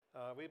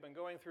We've been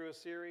going through a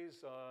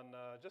series on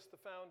just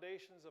the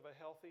foundations of a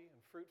healthy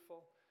and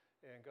fruitful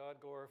and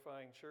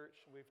God-glorifying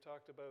church. We've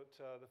talked about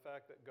the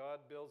fact that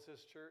God builds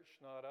his church,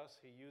 not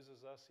us. He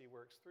uses us. He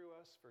works through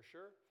us, for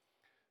sure.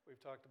 We've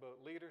talked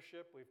about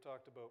leadership. We've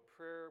talked about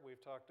prayer.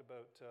 We've talked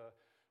about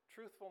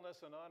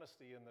truthfulness and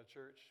honesty in the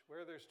church.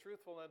 Where there's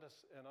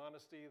truthfulness and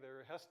honesty,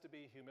 there has to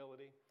be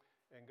humility,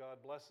 and God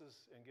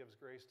blesses and gives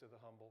grace to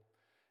the humble.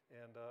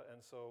 And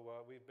so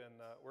we've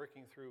been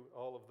working through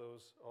all of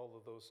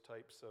those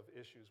types of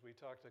issues. We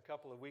talked a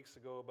couple of weeks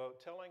ago about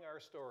telling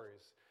our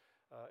stories.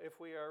 If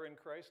we are in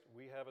Christ,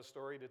 we have a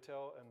story to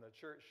tell, and the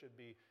church should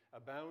be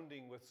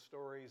abounding with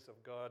stories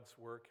of God's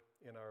work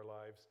in our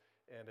lives,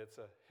 and it's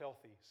a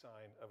healthy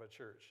sign of a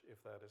church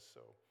if that is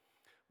so.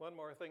 One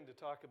more thing to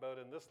talk about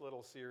in this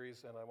little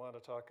series, and I want to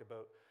talk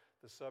about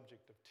the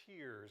subject of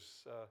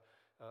tears.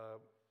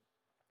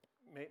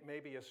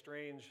 Maybe a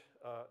strange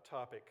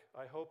topic.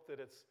 I hope that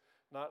it's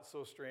not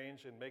so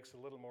strange and makes a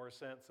little more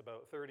sense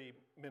about 30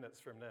 minutes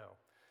from now,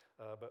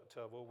 but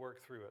we'll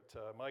work through it.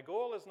 My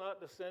goal is not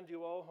to send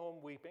you all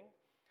home weeping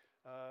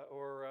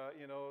or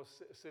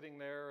sitting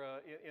there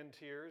in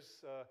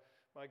tears.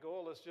 My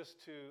goal is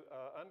just to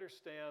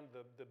understand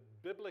the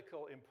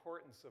biblical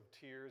importance of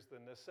tears, the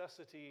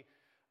necessity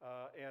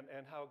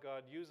and how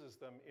God uses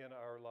them in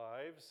our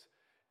lives,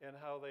 and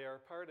how they are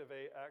part of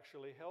a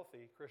actually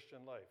healthy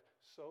Christian life.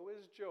 So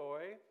is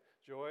joy.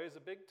 Joy is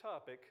a big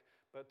topic,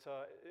 but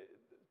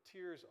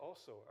tears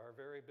also are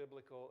very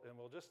biblical, and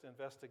we'll just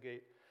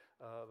investigate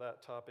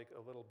that topic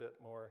a little bit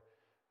more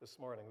this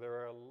morning. There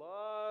are a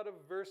lot of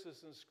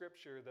verses in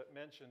Scripture that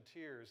mention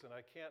tears, and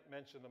I can't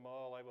mention them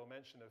all. I will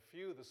mention a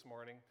few this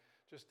morning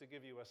just to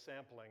give you a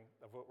sampling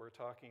of what we're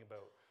talking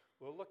about.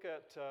 We'll look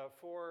at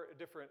 4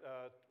 different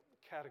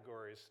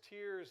categories: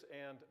 tears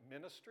and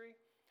ministry,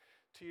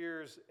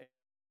 tears and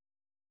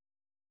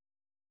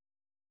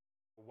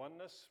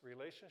oneness,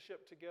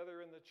 relationship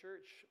together in the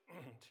church,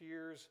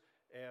 tears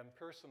and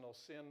personal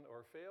sin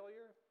or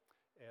failure,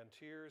 and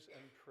tears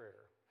and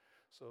prayer.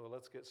 So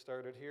let's get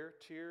started here.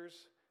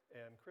 Tears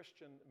and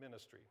Christian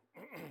ministry.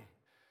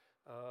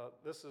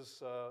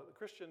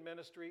 Christian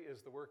ministry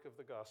is the work of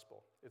the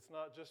gospel. It's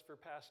not just for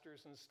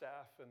pastors and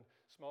staff and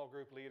small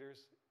group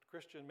leaders.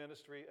 Christian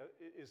ministry,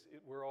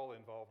 we're all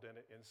involved in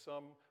it in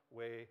some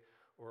way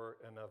or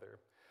another.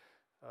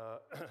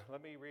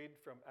 Let me read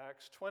from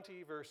Acts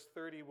 20, verse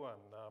 31.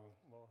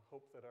 We'll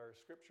hope that our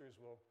scriptures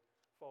will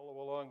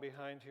follow along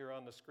behind here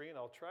on the screen.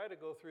 I'll try to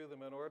go through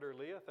them in order.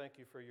 Leah, thank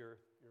you for your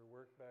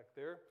work back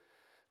there.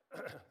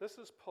 This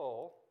is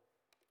Paul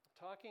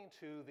talking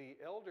to the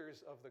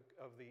elders of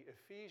the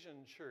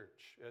Ephesian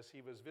church as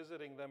he was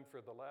visiting them for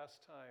the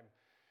last time.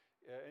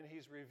 And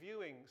he's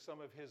reviewing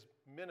some of his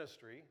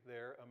ministry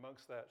there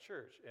amongst that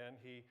church. And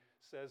he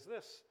says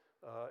this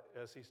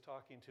as he's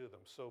talking to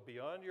them. So be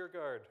on your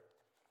guard.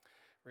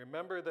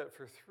 Remember that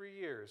for 3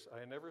 years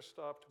I never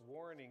stopped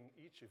warning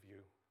each of you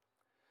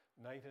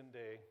night and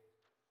day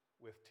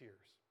with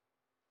tears.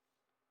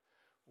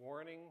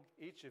 Warning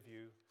each of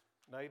you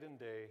night and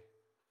day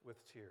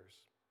with tears.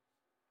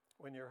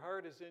 When your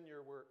heart is in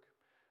your work,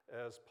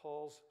 as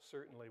Paul's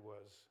certainly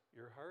was,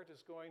 your heart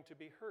is going to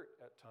be hurt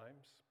at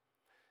times.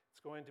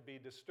 It's going to be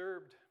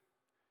disturbed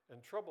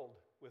and troubled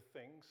with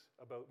things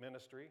about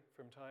ministry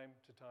from time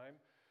to time.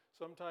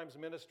 Sometimes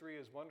ministry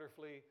is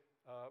wonderfully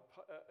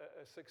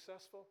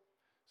successful.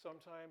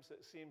 Sometimes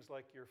it seems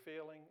like you're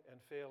failing and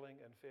failing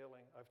and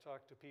failing. I've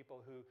talked to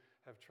people who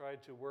have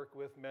tried to work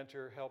with,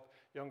 mentor, help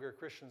younger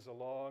Christians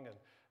along,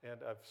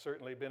 and I've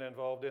certainly been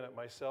involved in it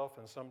myself,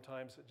 and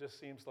sometimes it just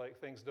seems like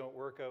things don't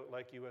work out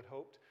like you had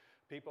hoped.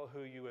 People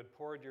who you had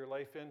poured your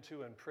life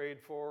into and prayed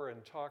for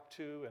and talked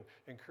to and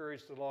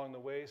encouraged along the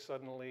way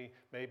suddenly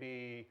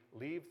maybe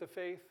leave the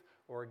faith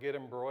or get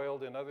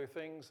embroiled in other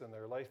things, and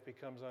their life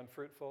becomes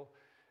unfruitful.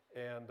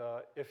 And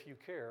if you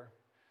care,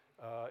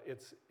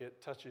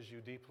 it touches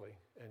you deeply,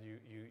 and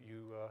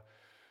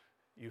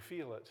you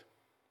feel it.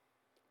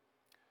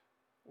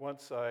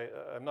 Once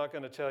I'm not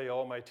going to tell you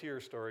all my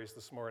tear stories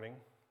this morning.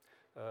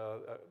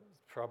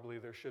 Probably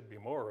there should be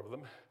more of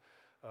them.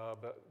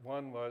 But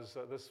one was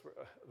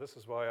this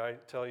is why I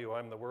tell you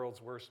I'm the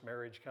world's worst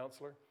marriage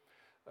counselor,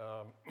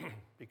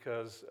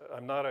 because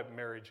I'm not a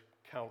marriage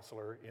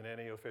counselor in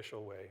any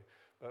official way.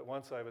 But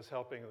once I was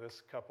helping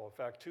this couple. In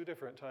fact, 2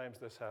 different times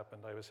this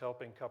happened. I was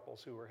helping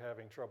couples who were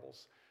having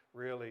troubles,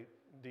 really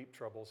deep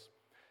troubles.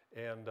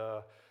 And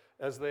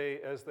as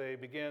they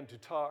began to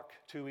talk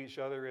to each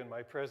other in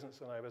my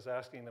presence and I was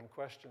asking them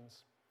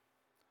questions,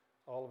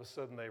 all of a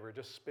sudden they were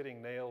just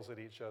spitting nails at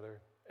each other,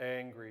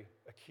 angry,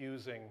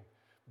 accusing,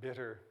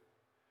 bitter.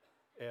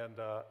 And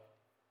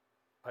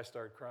I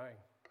started crying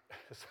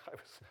as I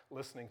was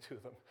listening to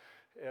them.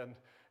 And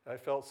I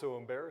felt so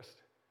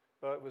embarrassed,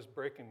 but it was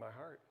breaking my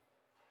heart.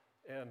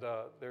 And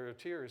there are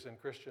tears in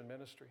Christian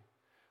ministry.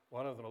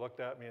 One of them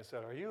looked at me and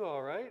said, "Are you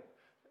all right?"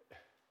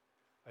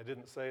 I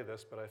didn't say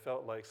this, but I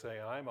felt like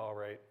saying, "I'm all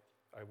right.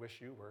 I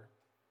wish you were."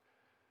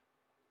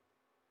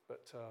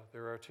 But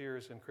there are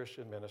tears in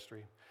Christian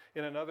ministry.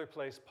 In another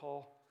place,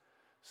 Paul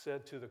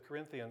said to the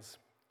Corinthians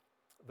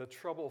the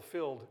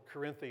trouble-filled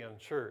Corinthian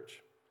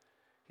church.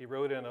 He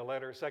wrote in a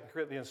letter, 2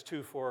 Corinthians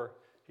 2:4,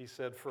 he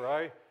said, "For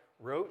I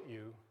wrote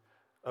you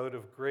out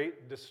of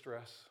great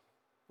distress."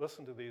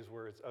 Listen to these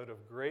words, "out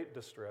of great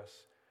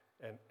distress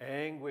and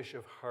anguish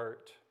of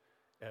heart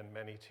and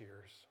many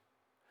tears.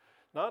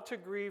 Not to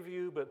grieve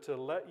you, but to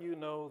let you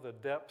know the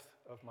depth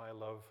of my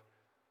love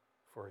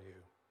for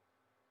you."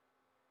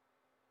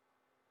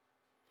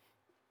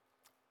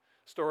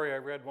 Story I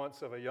read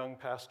once of a young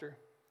pastor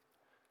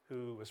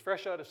who was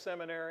fresh out of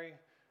seminary,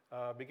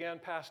 began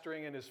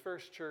pastoring in his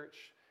first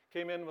church,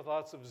 came in with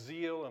lots of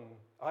zeal and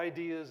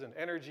ideas and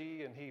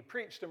energy, and he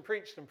preached and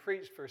preached and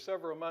preached for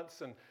several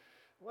months, and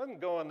it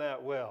wasn't going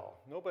that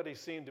well. Nobody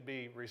seemed to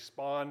be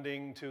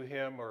responding to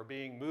him or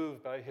being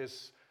moved by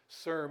his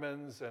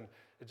sermons, and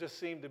it just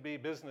seemed to be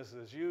business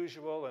as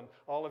usual, and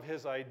all of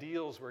his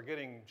ideals were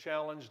getting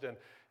challenged.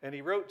 And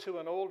he wrote to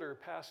an older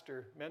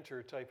pastor,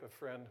 mentor type of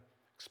friend,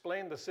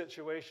 explained the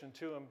situation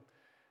to him,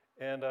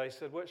 and I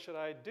said, "What should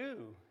I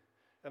do?"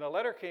 And a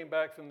letter came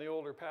back from the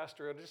older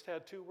pastor. It just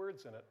had 2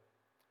 words in it: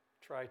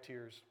 try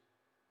tears.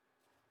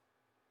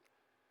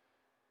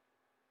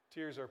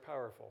 Tears are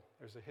powerful.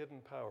 There's a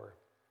hidden power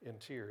in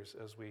tears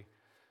as we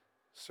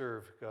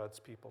serve God's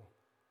people.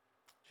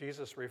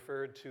 Jesus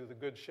referred to the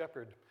Good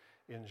Shepherd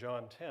in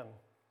John 10,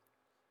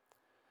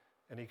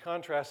 and he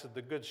contrasted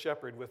the Good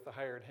Shepherd with the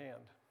hired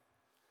hand.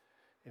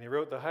 And he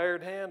wrote, "The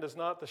hired hand is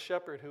not the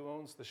shepherd who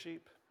owns the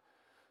sheep.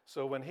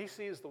 So when he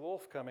sees the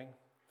wolf coming,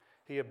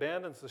 he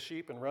abandons the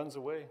sheep and runs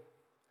away.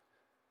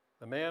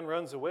 The man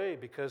runs away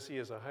because he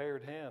is a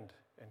hired hand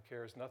and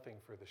cares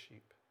nothing for the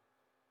sheep."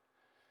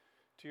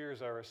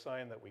 Tears are a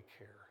sign that we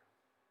care.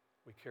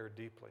 We care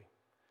deeply,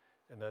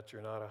 and that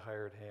you're not a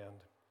hired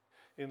hand.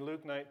 In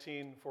Luke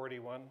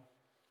 19:41,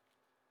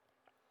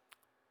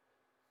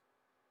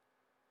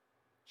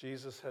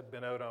 Jesus had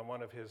been out on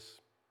one of his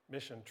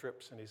mission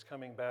trips, and he's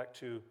coming back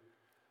to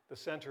the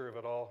center of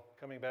it all,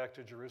 coming back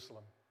to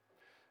Jerusalem.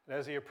 And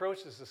as he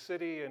approaches the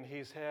city, and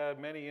he's had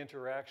many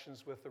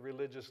interactions with the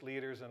religious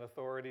leaders and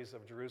authorities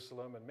of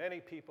Jerusalem and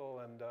many people,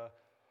 and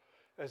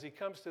as he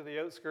comes to the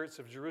outskirts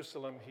of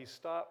Jerusalem, he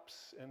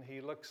stops and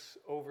he looks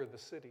over the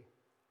city.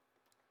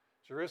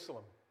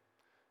 Jerusalem,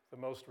 the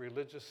most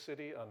religious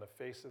city on the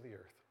face of the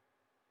earth,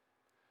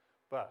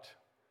 but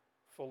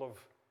full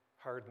of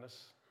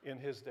hardness in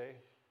his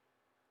day,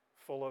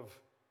 full of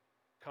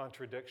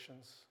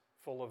contradictions,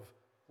 full of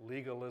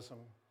legalism,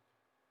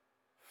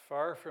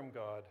 far from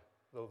God,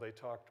 though they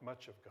talked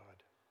much of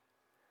God.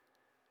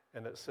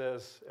 And it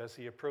says, as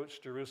he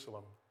approached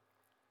Jerusalem,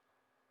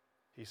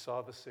 he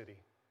saw the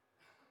city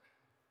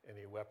and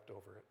he wept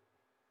over it.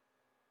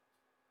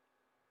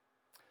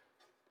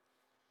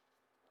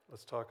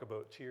 Let's talk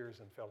about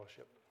tears and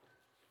fellowship.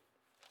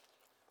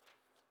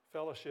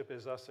 Fellowship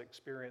is us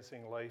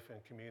experiencing life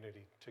and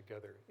community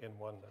together in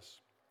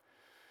oneness.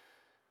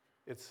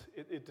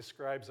 It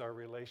describes our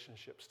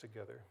relationships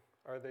together.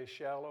 Are they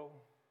shallow?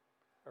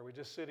 Are we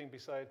just sitting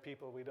beside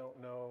people we don't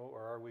know?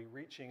 Or are we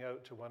reaching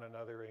out to one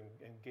another and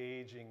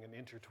engaging and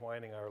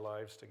intertwining our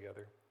lives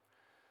together?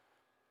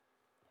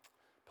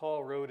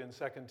 Paul wrote in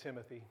 2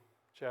 Timothy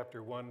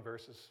chapter 1,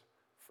 verse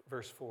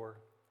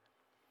 4.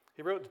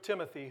 He wrote to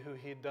Timothy, who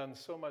he'd done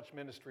so much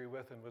ministry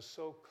with and was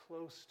so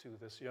close to,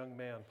 this young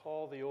man.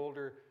 Paul, the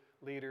older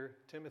leader,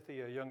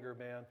 Timothy, a younger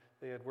man.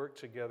 They had worked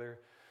together.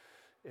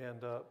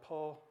 And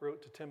Paul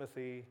wrote to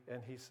Timothy,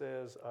 and he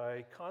says,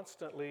 "I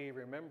constantly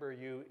remember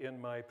you in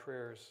my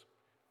prayers,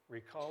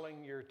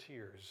 recalling your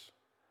tears.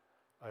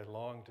 I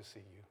long to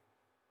see you,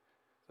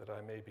 that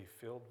I may be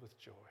filled with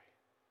joy."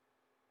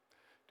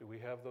 Do we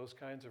have those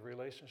kinds of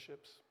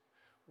relationships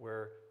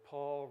where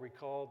Paul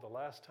recalled the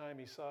last time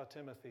he saw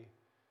Timothy?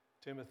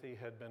 Timothy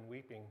had been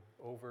weeping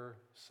over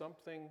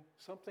something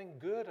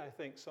good, I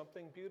think,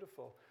 something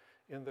beautiful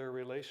in their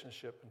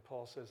relationship. And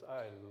Paul says,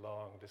 "I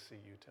long to see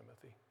you,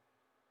 Timothy."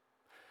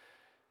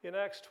 In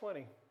Acts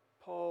 20,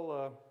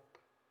 Paul,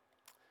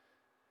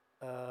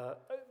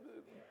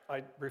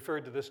 I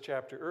referred to this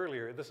chapter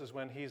earlier. This is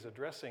when he's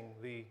addressing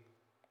the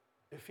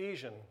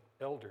Ephesian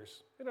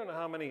elders. We don't know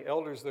how many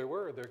elders there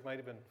were. There might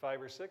have been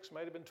 5 or 6,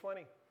 might have been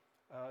 20.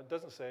 It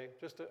doesn't say.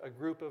 Just a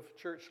group of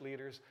church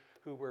leaders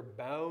who were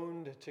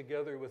bound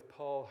together with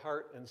Paul,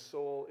 heart and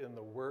soul, in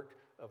the work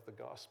of the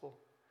gospel.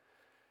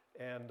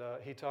 And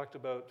he talked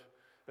about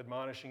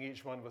admonishing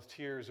each one with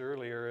tears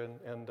earlier,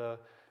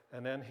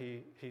 and then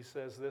he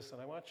says this,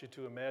 and I want you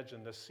to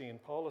imagine this scene.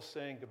 Paul is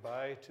saying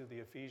goodbye to the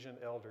Ephesian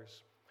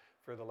elders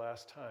for the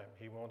last time.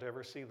 He won't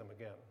ever see them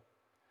again.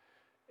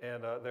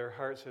 And their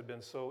hearts had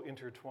been so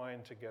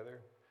intertwined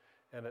together.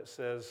 And it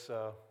says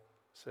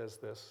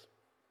this.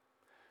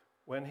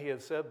 When he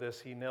had said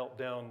this, he knelt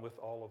down with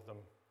all of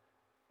them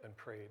and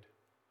prayed.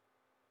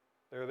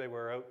 There they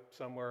were out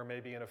somewhere,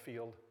 maybe in a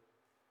field.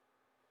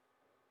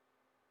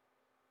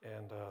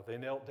 And they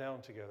knelt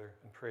down together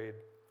and prayed.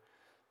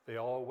 They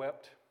all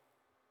wept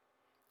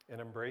and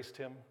embraced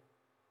him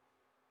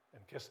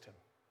and kissed him.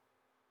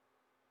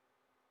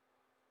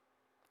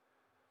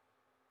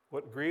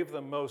 What grieved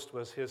them most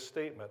was his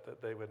statement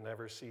that they would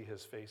never see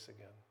his face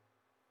again.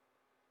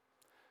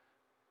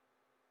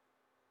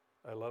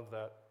 I love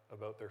that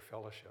about their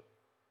fellowship.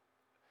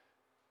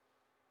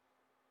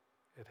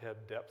 It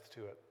had depth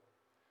to it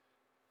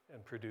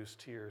and produced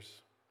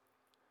tears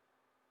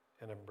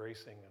and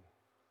embracing.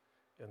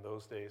 And in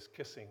those days,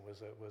 kissing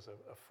was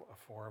a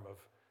form of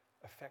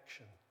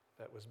affection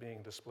that was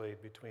being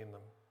displayed between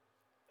them.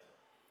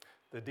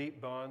 The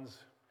deep bonds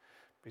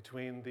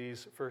between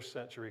these first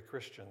century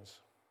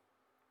Christians,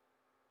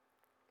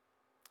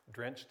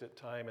 drenched at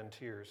time in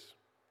tears,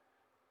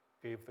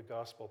 gave the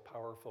gospel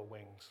powerful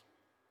wings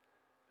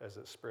as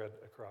it spread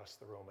across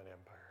the Roman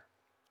Empire.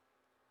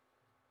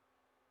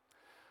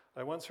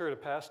 I once heard a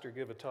pastor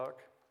give a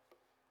talk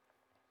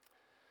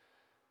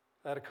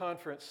at a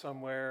conference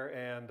somewhere,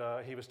 and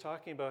he was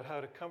talking about how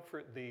to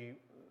comfort the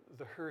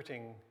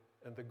hurting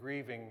and the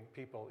grieving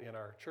people in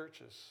our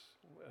churches.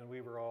 And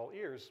we were all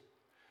ears.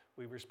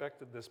 We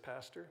respected this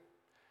pastor,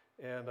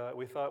 and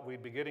we thought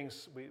we'd be getting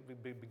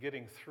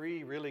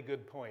 3 really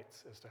good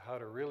points as to how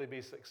to really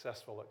be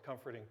successful at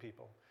comforting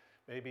people.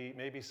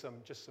 Maybe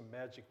just some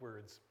magic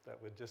words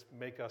that would just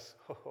make us,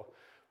 oh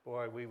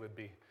boy, we would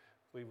be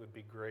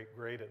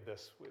great at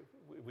this.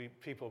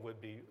 People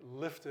would be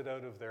lifted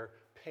out of their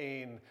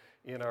pain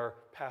in our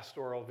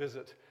pastoral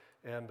visit,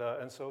 and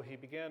so he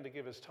began to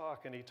give his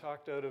talk, and he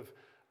talked out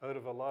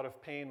of a lot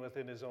of pain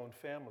within his own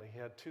family. He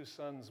had 2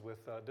 sons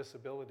with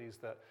disabilities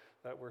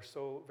that were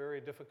so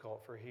very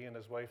difficult for he and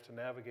his wife to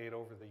navigate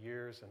over the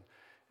years,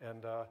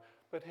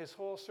 but his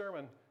whole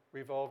sermon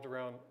revolved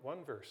around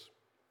one verse,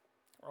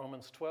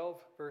 Romans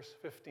 12, verse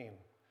 15,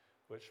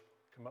 which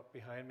come up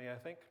behind me, I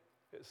think.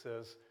 It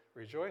says,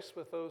 "Rejoice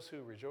with those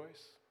who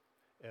rejoice,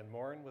 and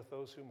mourn with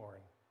those who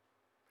mourn."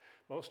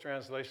 Most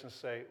translations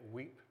say,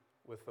 "Weep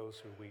with those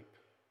who weep."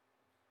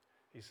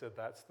 He said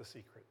that's the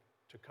secret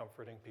to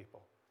comforting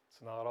people.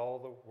 It's not all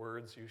the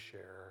words you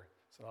share.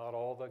 It's not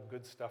all the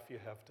good stuff you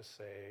have to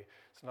say.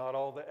 It's not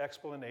all the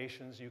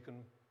explanations you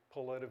can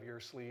pull out of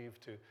your sleeve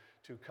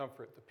to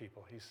comfort the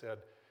people. He said,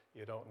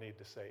 you don't need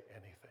to say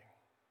anything.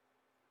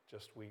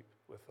 Just weep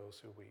with those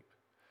who weep.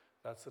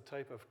 That's the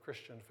type of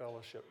Christian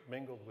fellowship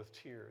mingled with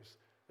tears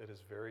that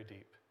is very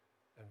deep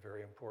and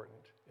very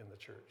important in the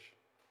church.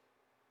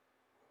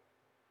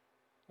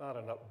 Not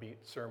an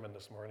upbeat sermon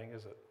this morning,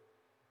 is it?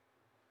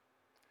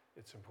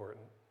 It's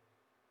important.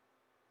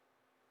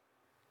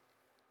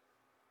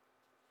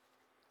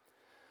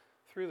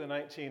 Through the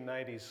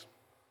 1990s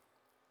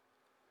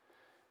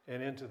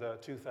and into the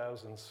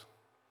 2000s,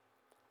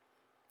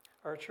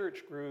 our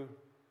church grew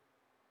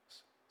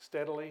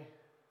steadily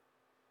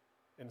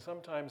and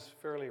sometimes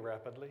fairly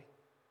rapidly.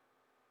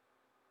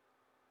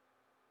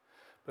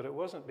 But it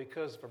wasn't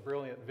because of a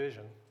brilliant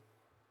vision,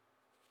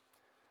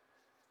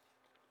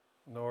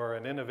 nor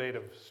an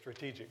innovative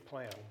strategic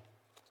plan.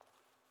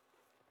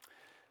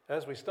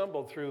 As we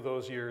stumbled through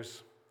those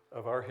years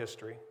of our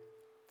history,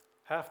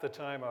 half the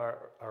time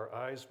our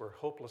eyes were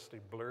hopelessly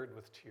blurred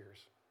with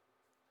tears.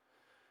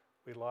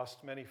 We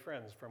lost many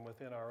friends from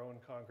within our own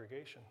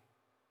congregation.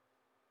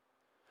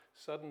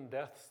 Sudden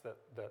deaths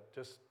that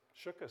just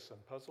shook us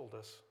and puzzled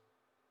us.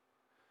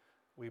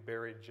 We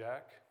buried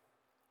Jack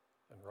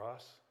and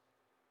Ross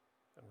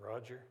and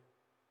Roger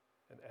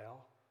and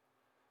Al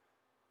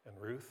and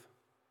Ruth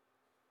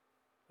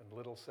and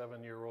little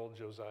 7-year-old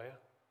Josiah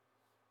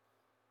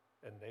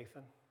and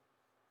Nathan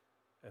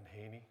and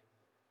Haney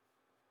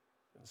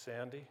and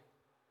Sandy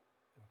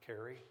and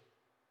Carrie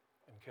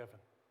and Kevin.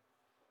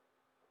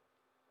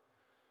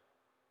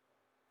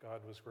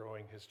 God was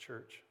growing his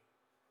church.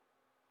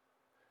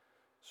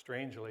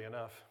 Strangely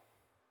enough,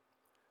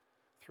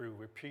 through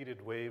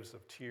repeated waves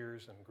of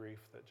tears and grief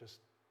that just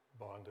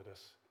bonded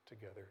us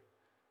together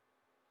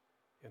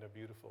in a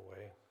beautiful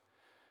way.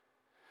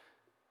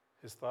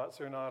 His thoughts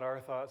are not our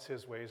thoughts,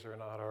 his ways are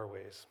not our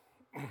ways.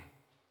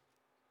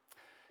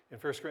 In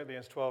 1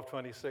 Corinthians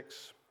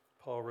 12:26,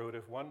 Paul wrote,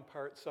 "If one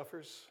part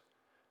suffers,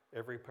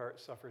 every part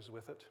suffers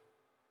with it."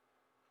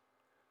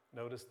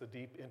 Notice the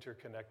deep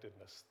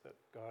interconnectedness that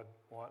God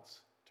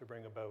wants to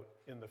bring about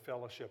in the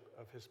fellowship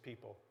of his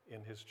people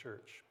in his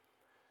church.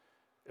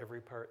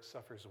 Every part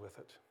suffers with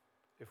it.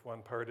 If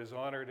one part is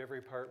honored,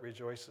 every part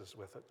rejoices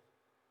with it.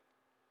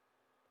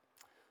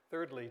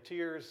 Thirdly,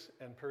 tears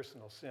and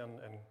personal sin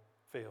and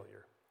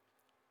failure.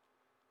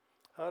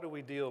 How do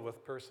we deal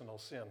with personal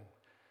sin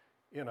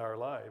in our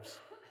lives?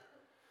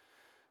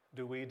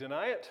 Do we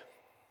deny it?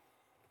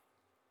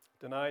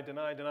 Deny?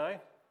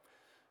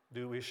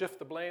 Do we shift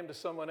the blame to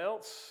someone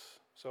else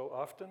so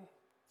often?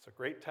 It's a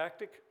great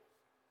tactic,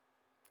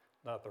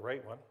 not the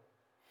right one.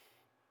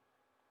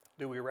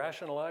 Do we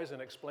rationalize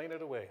and explain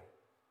it away?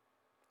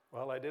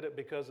 Well, I did it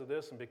because of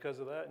this and because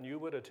of that, and you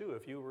would have too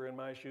if you were in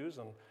my shoes,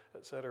 and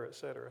et cetera, et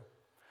cetera.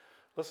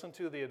 Listen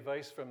to the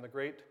advice from the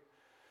great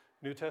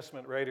New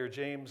Testament writer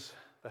James,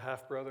 the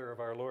half-brother of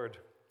our Lord.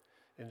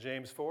 In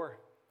James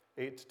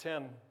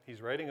 4:8-10,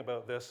 he's writing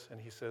about this, and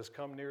he says,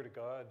 "Come near to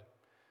God,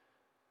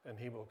 and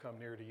he will come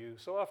near to you."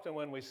 So often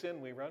when we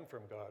sin, we run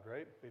from God,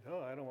 right?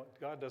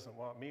 God doesn't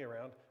want me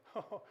around.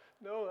 Oh,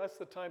 no, that's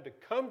the time to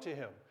come to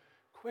him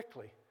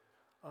quickly.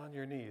 on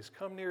your knees.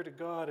 Come near to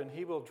God, and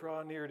he will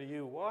draw near to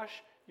you.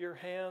 Wash your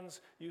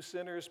hands, you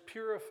sinners.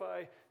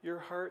 Purify your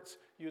hearts,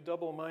 you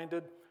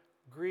double-minded.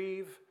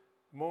 Grieve,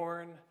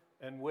 mourn,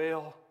 and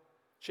wail.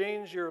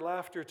 Change your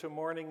laughter to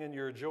mourning and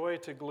your joy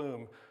to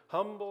gloom.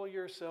 Humble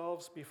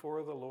yourselves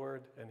before the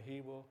Lord, and he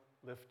will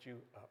lift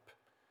you up.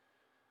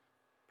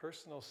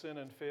 Personal sin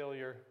and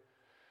failure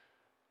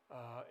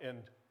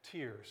and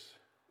tears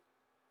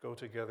go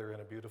together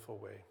in a beautiful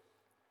way.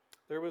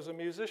 There was a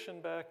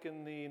musician back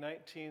in the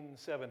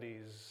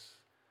 1970s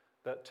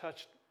that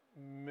touched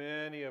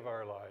many of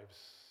our lives,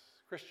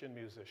 Christian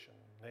musician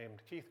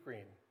named Keith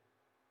Green.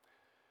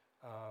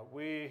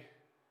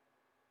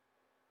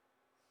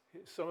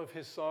 Some of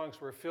his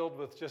songs were filled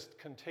with just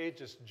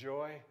contagious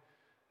joy,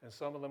 and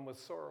some of them with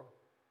sorrow.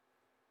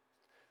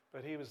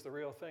 But he was the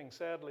real thing.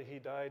 Sadly, he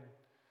died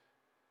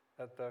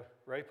at the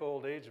ripe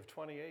old age of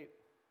 28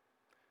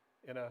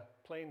 in a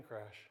plane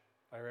crash.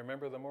 I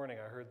remember the morning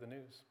I heard the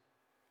news.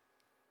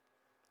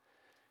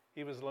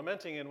 He was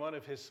lamenting in one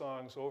of his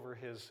songs over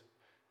his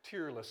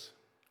tearless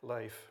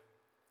life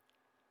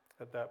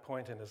at that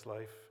point in his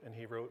life, and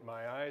he wrote,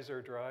 "My eyes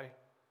are dry,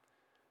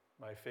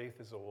 my faith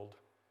is old,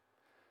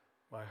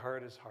 my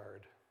heart is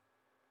hard,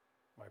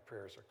 my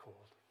prayers are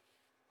cold."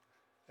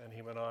 And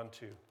he went on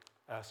to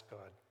ask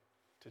God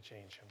to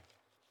change him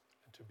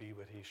and to be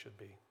what he should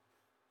be.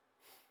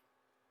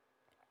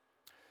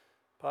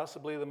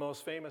 Possibly the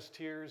most famous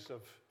tears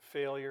of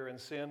failure and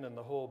sin in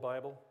the whole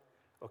Bible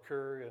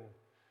occur in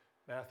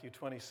Matthew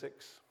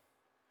 26,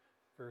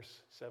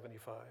 verse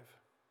 75.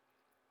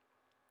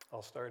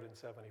 I'll start in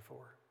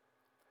 74.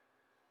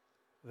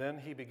 Then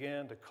he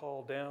began to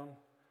call down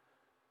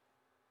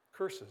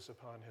curses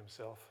upon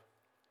himself,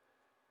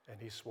 and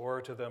he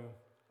swore to them,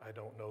 "I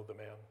don't know the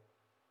man."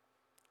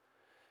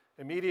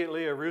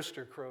 Immediately a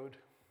rooster crowed.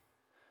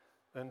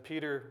 Then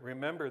Peter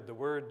remembered the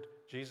word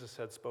Jesus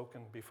had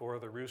spoken, "Before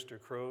the rooster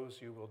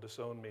crows, you will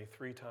disown me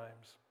 3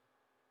 times."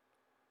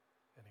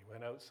 And he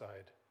went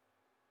outside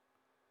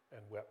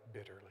and wept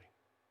bitterly.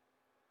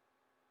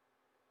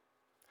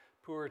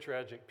 Poor,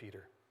 tragic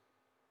Peter.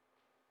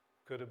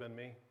 Could have been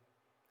me,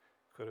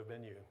 could have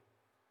been you.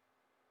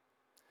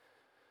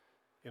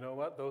 You know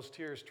what? Those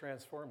tears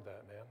transformed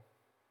that man.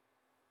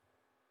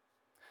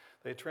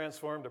 They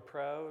transformed a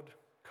proud,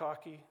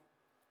 cocky,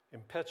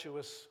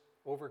 impetuous,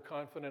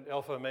 overconfident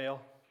alpha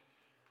male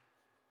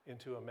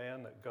into a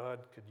man that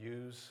God could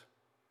use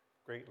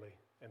greatly,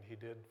 and he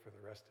did for the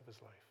rest of his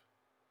life.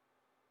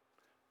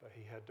 But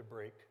he had to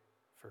break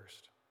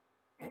first.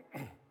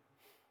 I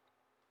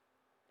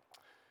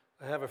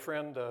have a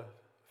friend, a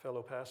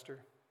fellow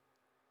pastor,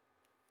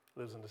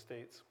 lives in the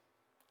States.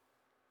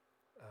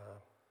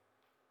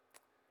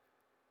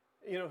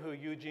 You know who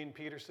Eugene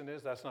Peterson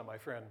is? That's not my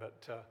friend,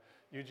 but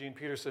Eugene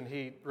Peterson,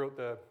 he wrote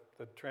the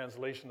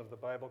translation of the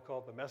Bible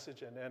called The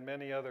Message, and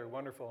many other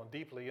wonderful and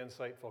deeply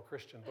insightful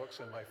Christian books.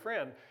 And my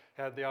friend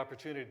had the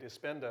opportunity to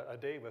spend a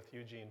day with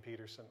Eugene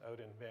Peterson out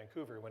in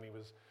Vancouver when he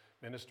was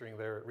ministering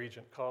there at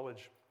Regent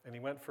College. And he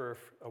went for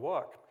a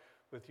walk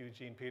with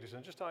Eugene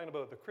Peterson, just talking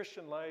about the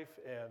Christian life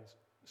and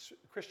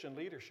Christian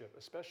leadership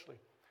especially.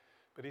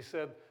 But he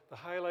said the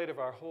highlight of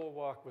our whole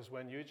walk was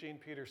when Eugene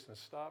Peterson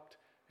stopped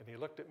and he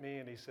looked at me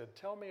and he said,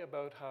 "Tell me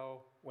about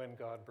when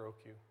God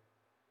broke you."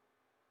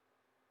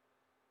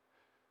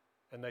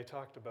 And they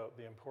talked about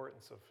the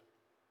importance of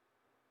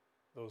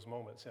those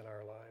moments in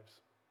our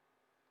lives.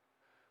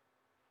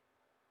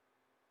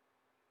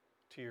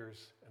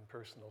 Tears and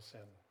personal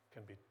sin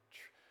can be,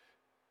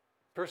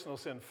 personal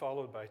sin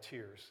followed by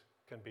tears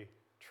can be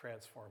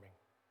transforming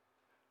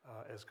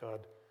as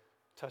God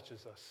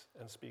touches us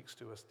and speaks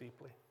to us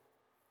deeply.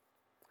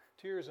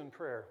 Tears and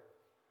prayer.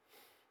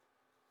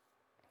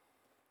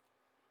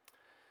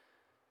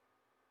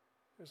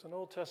 There's an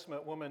Old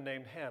Testament woman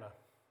named Hannah.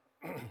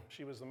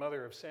 She was the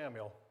mother of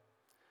Samuel,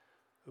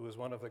 who was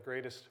one of the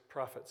greatest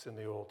prophets in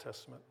the Old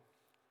Testament.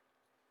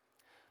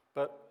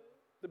 But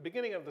the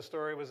beginning of the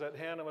story was that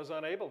Hannah was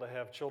unable to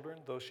have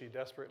children, though she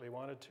desperately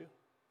wanted to.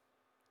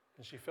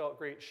 And she felt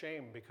great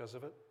shame because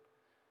of it.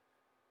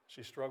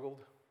 She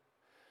struggled.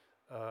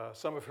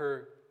 Some of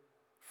her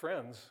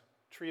friends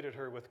treated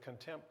her with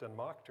contempt and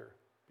mocked her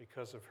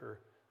because of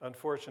her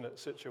unfortunate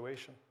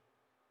situation.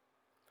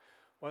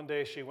 One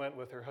day she went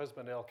with her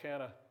husband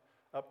Elkanah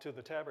up to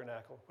the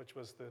tabernacle, which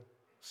was the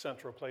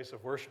central place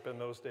of worship in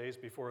those days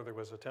before there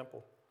was a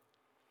temple.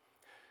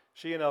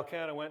 She and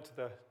Elkanah went to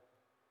the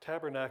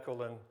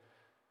tabernacle and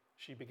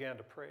she began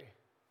to pray.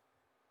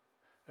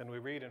 And we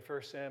read in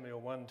 1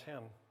 Samuel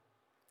 1:10,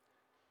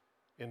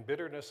 "In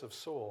bitterness of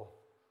soul,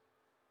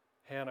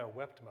 Hannah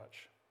wept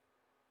much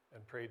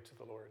and prayed to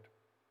the Lord."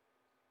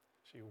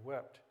 She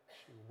wept,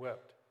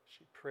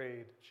 she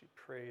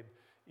prayed.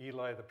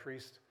 Eli the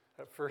priest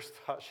at first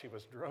thought she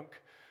was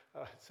drunk.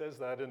 It says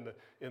that in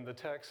the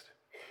text.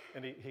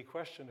 And he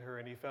questioned her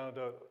and he found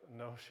out,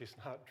 no, she's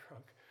not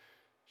drunk.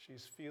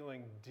 She's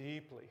feeling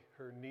deeply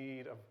her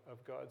need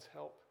of God's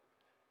help.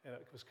 And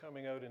it was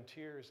coming out in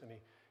tears. And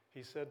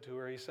he said to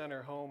her, he sent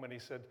her home and he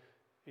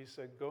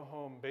said, go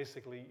home,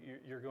 basically,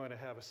 you're going to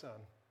have a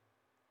son.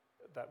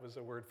 that was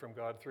a word from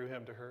God through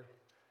him to her.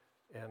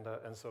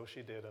 And so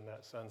she did, and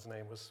that son's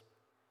name was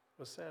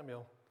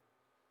Samuel.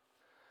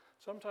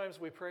 Sometimes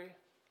we pray.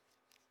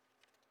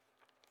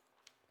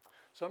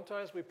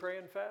 Sometimes we pray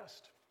and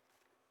fast.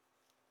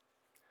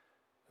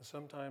 And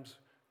sometimes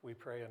we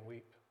pray and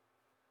weep.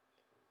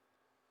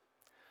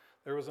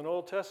 There was an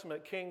Old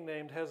Testament king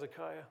named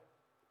Hezekiah.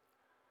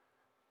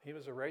 He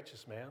was a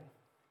righteous man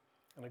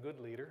and a good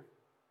leader.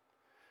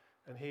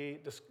 And he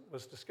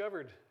was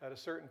discovered at a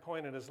certain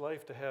point in his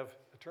life to have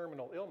a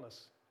terminal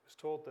illness. He was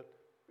told that,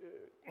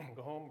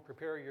 go home,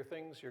 prepare your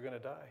things, you're going to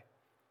die.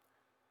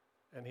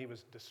 And he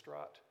was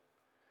distraught.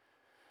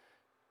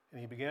 And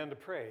he began to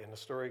pray, and the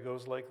story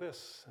goes like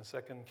this in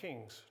 2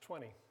 Kings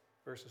 20,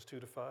 verses 2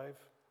 to 5.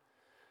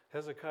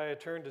 Hezekiah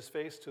turned his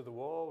face to the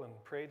wall and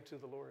prayed to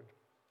the Lord.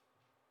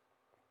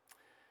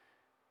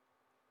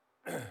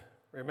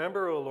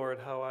 Remember, O Lord,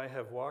 how I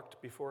have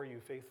walked before you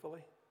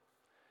faithfully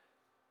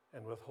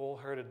and with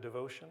wholehearted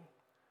devotion,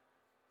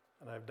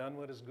 and I've done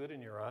what is good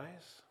in your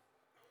eyes.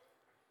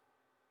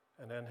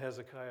 And then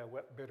Hezekiah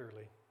wept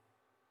bitterly.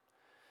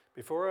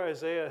 Before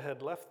Isaiah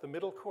had left the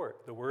middle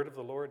court, the word of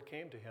the Lord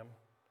came to him.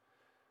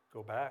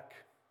 Go back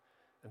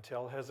and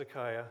tell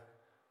Hezekiah,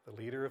 the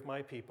leader of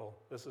my people,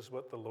 this is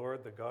what the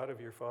Lord, the God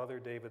of your father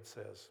David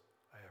says.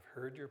 I have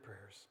heard your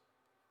prayers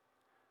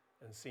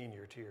and seen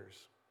your tears.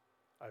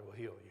 I will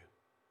heal you.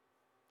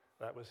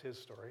 That was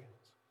his story.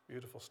 It's a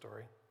beautiful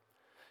story.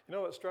 You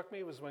know what struck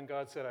me was when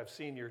God said, I've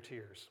seen your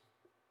tears.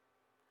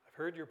 I've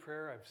heard your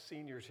prayer, I've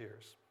seen your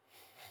tears.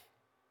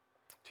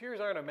 Tears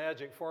aren't a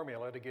magic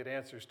formula to get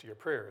answers to your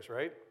prayers,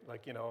 right?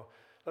 Like,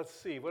 let's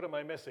see, what am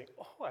I missing?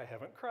 Oh, I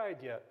haven't cried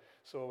yet.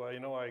 So,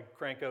 I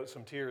crank out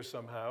some tears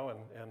somehow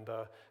and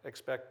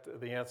expect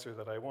the answer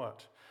that I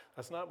want.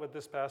 That's not what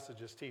this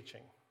passage is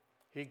teaching.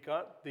 He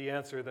got the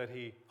answer that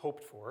he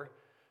hoped for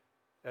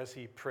as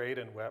he prayed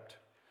and wept.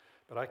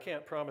 But I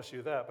can't promise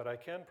you that, but I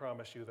can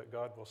promise you that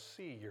God will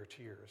see your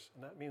tears.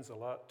 And that means a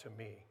lot to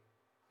me,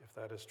 if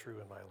that is true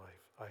in my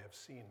life. I have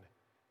seen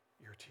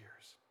your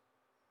tears.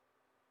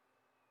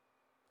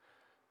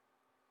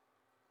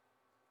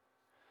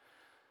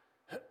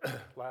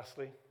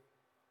 Lastly,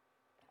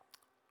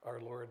 our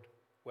Lord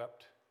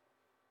wept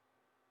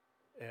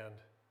and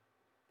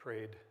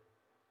prayed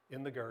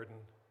in the garden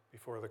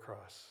before the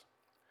cross.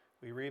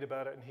 We read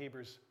about it in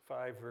Hebrews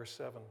 5, verse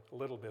 7, a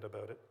little bit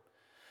about it.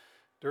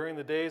 During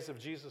the days of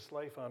Jesus'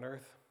 life on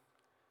earth,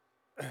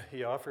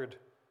 he offered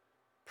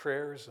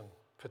prayers and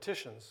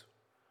petitions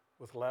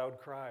with loud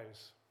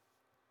cries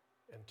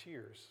and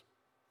tears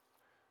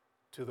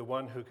to the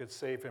one who could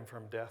save him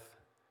from death,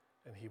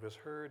 and he was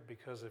heard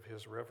because of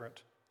his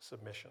reverent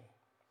submission.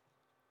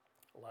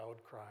 Loud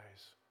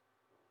cries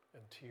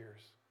and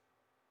tears.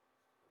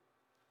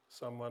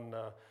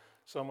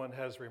 Someone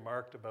has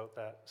remarked about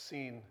that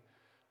scene.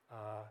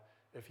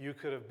 If you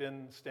could have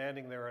been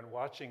standing there and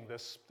watching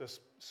this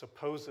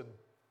supposed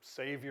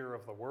savior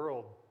of the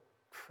world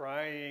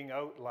crying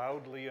out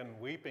loudly and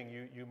weeping,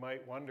 you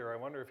might wonder, I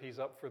wonder if he's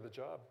up for the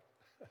job.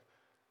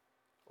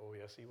 Oh,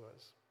 yes, he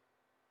was.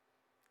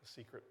 The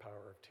secret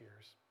power of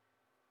tears.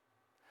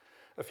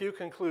 A few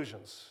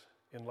conclusions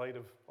in light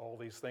of all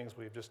these things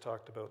we've just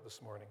talked about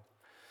this morning.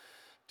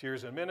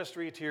 Tears in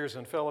ministry, tears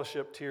in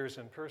fellowship, tears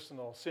in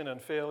personal sin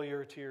and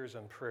failure, tears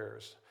in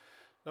prayers.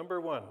 Number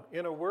one,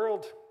 in a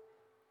world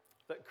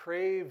that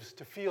craves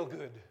to feel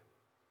good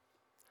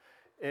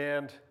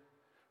and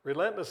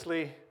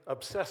relentlessly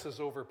obsesses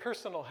over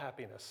personal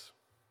happiness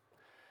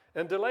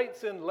and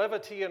delights in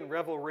levity and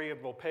revelry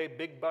and will pay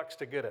big bucks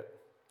to get it,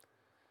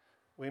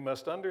 we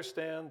must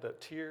understand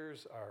that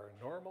tears are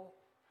normal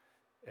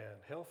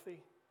and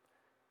healthy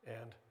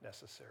and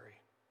necessary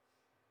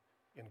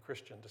in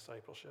Christian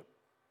discipleship.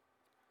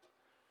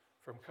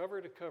 From cover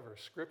to cover,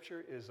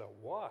 Scripture is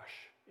awash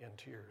in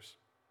tears.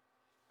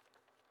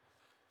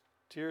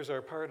 Tears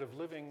are part of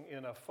living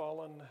in a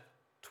fallen,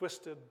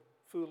 twisted,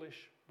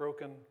 foolish,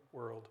 broken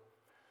world.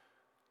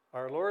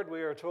 Our Lord,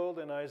 we are told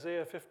in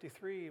Isaiah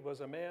 53, was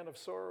a man of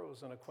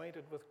sorrows and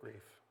acquainted with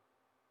grief.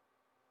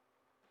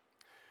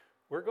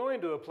 We're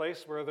going to a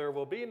place where there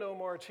will be no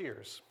more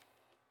tears,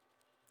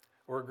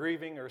 or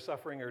grieving, or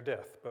suffering, or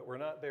death, but we're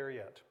not there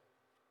yet.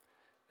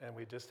 And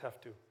we just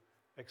have to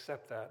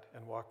accept that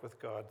and walk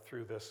with God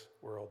through this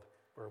world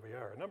where we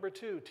are. Number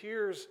two,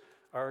 tears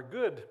are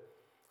good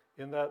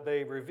in that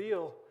they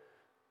reveal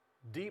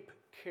deep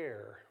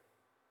care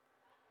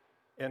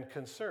and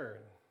concern,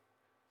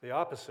 the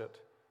opposite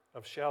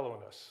of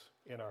shallowness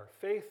in our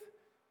faith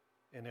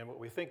and in what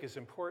we think is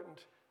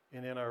important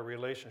and in our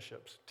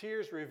relationships.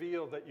 Tears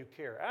reveal that you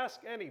care.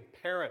 Ask any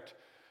parent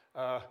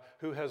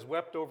who has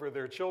wept over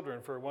their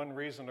children for one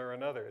reason or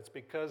another. It's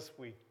because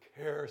we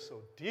care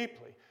so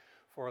deeply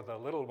for the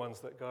little ones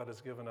that God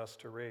has given us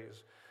to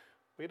raise.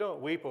 We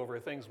don't weep over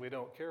things we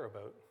don't care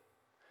about.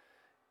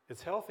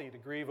 It's healthy to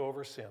grieve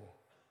over sin,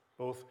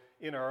 both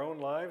in our own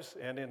lives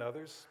and in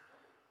others.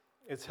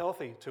 It's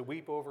healthy to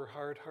weep over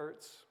hard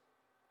hearts,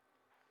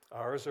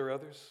 ours or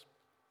others.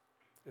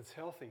 It's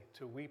healthy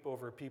to weep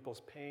over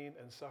people's pain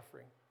and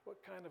suffering.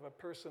 What kind of a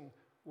person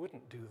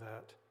wouldn't do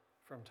that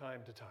from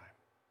time to time.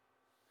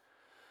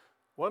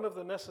 One of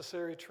the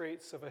necessary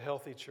traits of a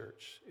healthy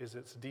church is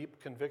its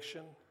deep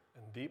conviction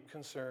and deep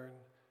concern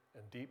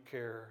and deep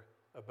care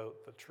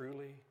about the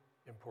truly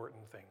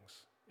important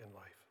things in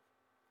life.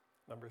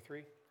 Number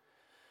 3,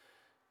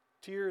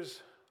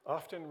 tears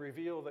often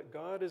reveal that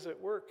God is at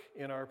work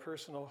in our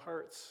personal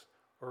hearts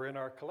or in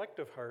our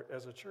collective heart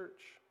as a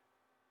church.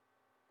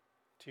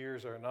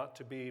 Tears are not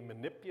to be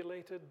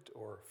manipulated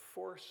or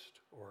forced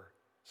or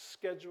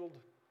scheduled.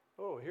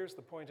 Oh, here's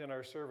the point in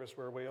our service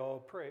where we all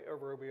pray or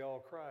where we all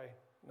cry.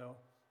 No.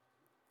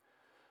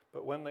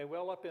 But when they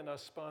well up in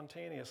us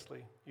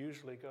spontaneously,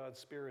 usually God's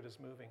Spirit is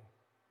moving.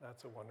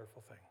 That's a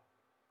wonderful thing.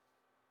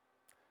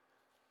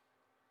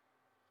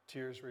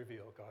 Tears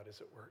reveal God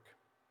is at work.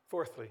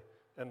 Fourthly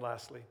and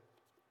lastly,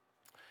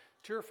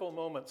 tearful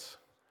moments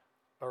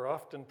are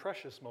often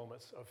precious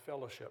moments of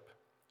fellowship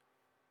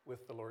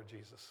with the Lord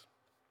Jesus.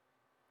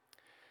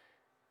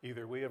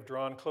 Either we have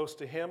drawn close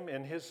to him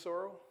in his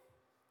sorrow,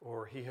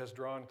 or he has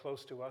drawn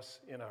close to us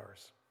in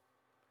ours.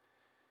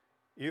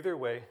 Either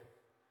way,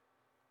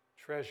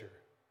 treasure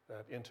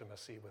that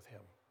intimacy with him.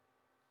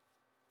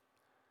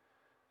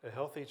 A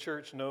healthy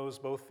church knows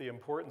both the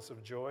importance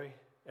of joy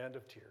and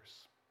of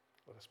tears.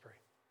 Let us pray.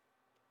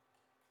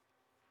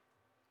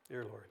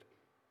 Dear Lord,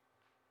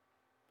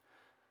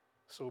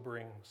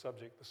 sobering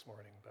subject this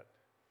morning, but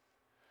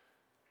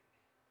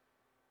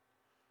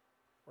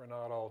we're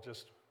not all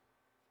just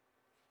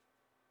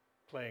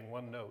playing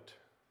one note,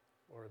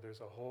 or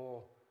there's a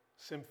whole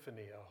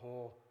symphony, a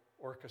whole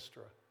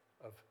orchestra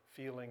of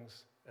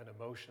feelings and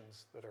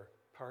emotions that are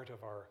part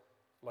of our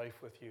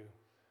life with you.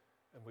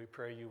 And we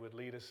pray you would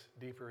lead us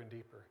deeper and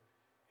deeper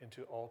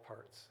into all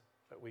parts,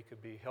 that we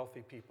could be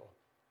healthy people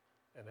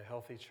and a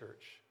healthy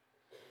church,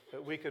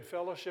 that we could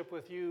fellowship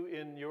with you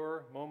in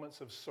your moments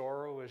of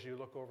sorrow as you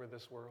look over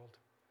this world,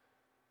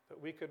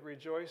 that we could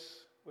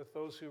rejoice with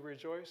those who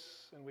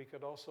rejoice, and we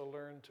could also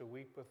learn to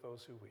weep with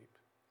those who weep.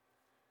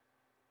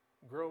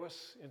 Grow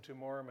us into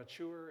more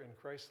mature and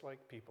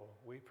Christ-like people,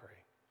 we pray.